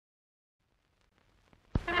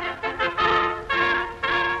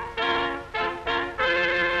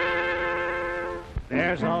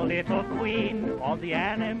There's a little queen on the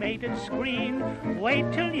animated screen.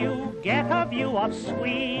 Wait till you get a view of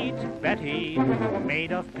sweet Betty.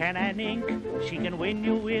 Made of pen and ink, she can win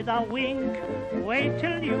you with a wink. Wait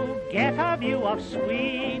till you get a view of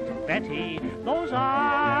sweet Betty. Those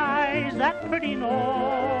eyes, that pretty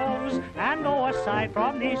nose, and oh, aside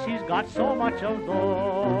from this, she's got so much of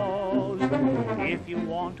those. If you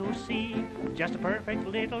want to see just a perfect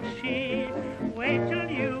little she, wait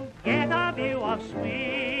till you get a view of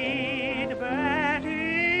sweet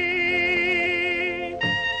Betty.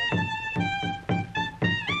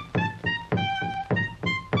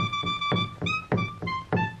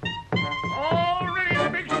 All ready, the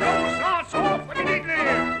big show starts off immediately.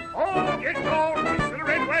 Oh, get on, Mr. the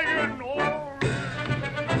Red Wagon. Oh.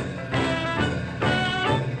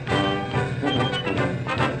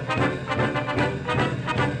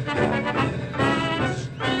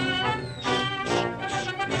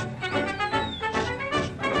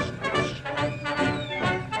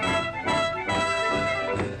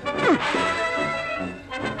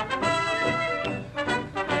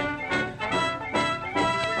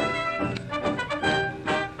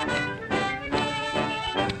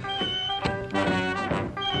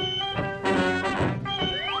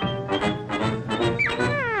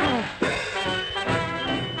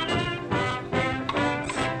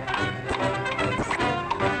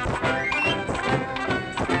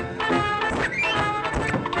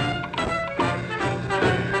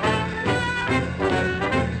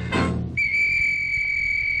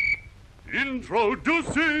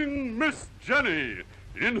 Introducing Miss Jenny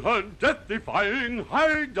in her death-defying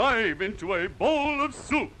high dive into a bowl of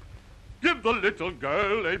soup. Give the little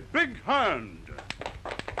girl a big hand.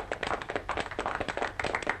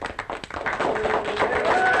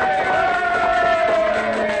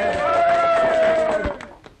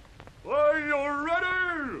 Are you ready?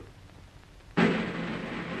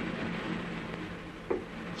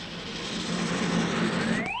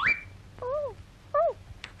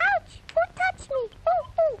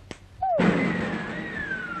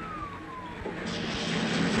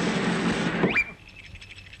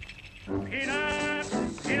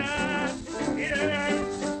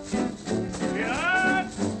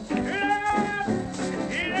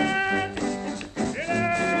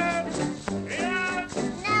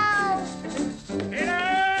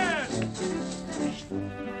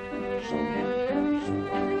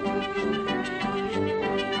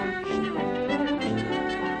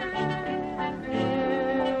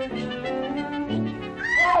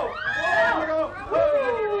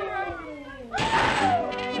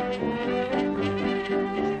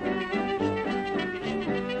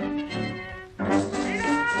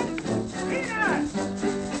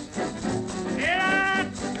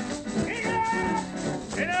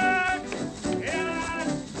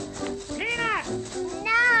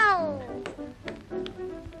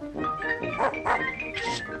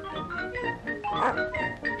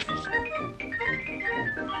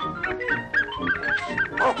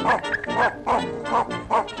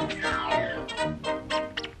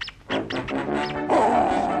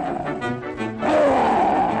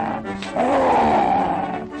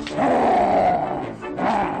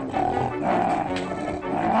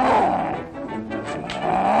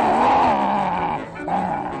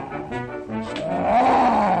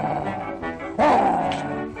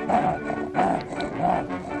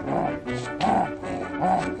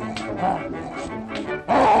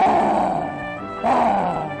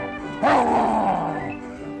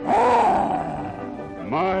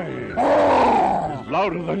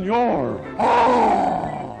 Louder than yours.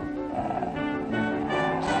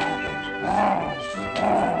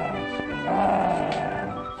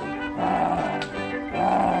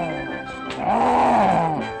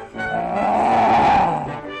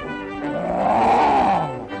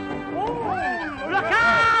 Look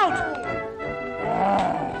out!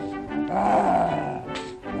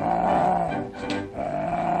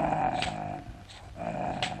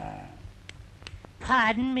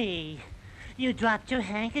 Pardon me. You dropped your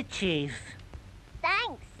handkerchief.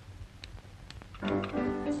 Thanks.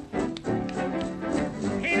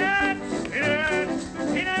 Peanuts! Peanuts!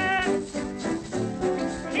 Peanuts!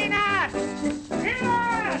 Peanuts!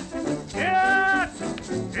 Peanuts! Peanuts!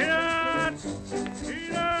 Peanuts!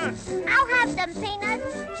 Peanuts! I'll have them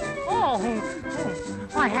peanuts. Oh,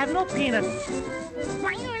 I have no peanuts.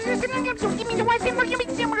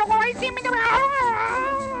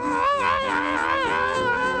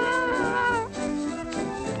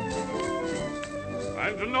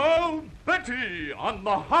 And now, Betty on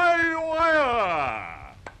the high wire.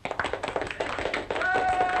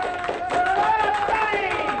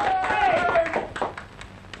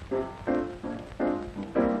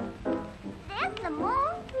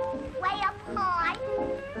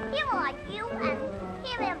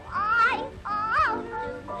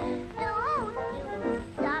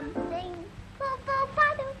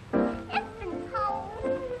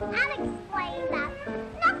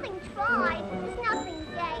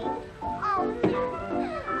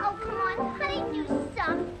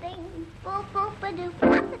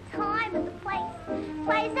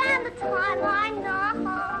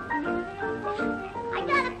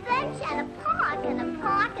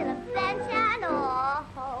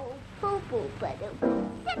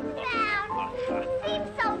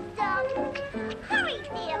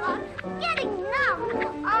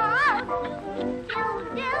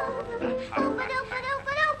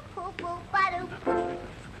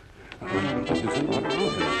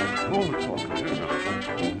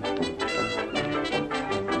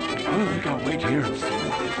 wait here.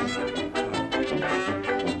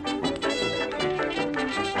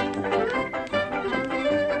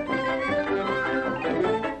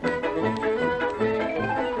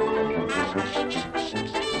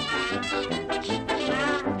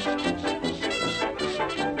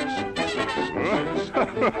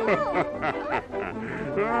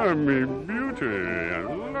 Ah, me beauty, at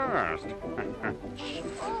last.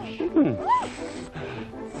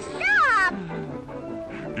 Stop!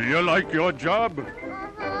 Do you like your job?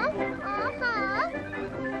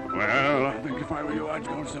 Well, I think if I were you, I'd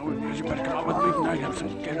go so you better come out with me tonight. Have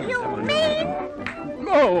some dinner. You mean?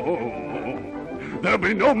 No! There'll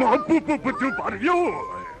be no more Boop-Oop-a-Doop out of you!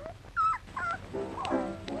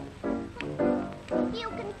 You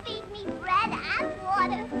can feed me bread and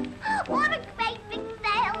water. What a great big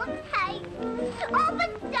sale of cake. Oh,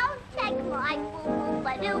 but don't take my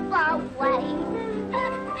Boop-Oop-a-Doop away.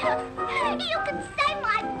 You can say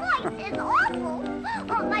my voice is awful,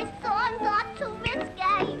 or my songs are too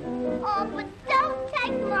risque. Oh, but don't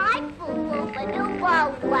take my Boop-Oop-a-Doop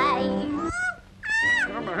away.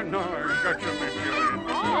 Come on, no, I got you, Miss Julian.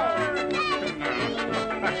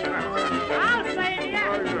 I'll save you.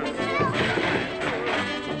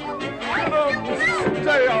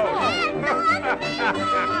 Stay out!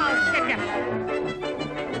 I'll stick it.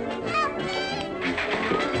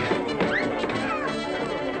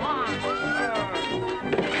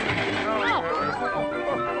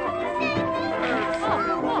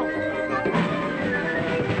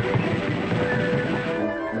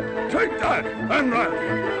 Take that and run!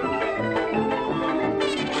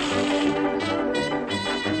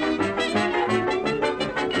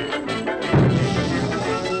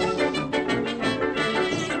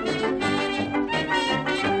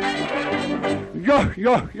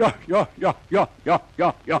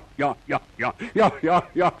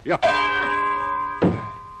 Yeah.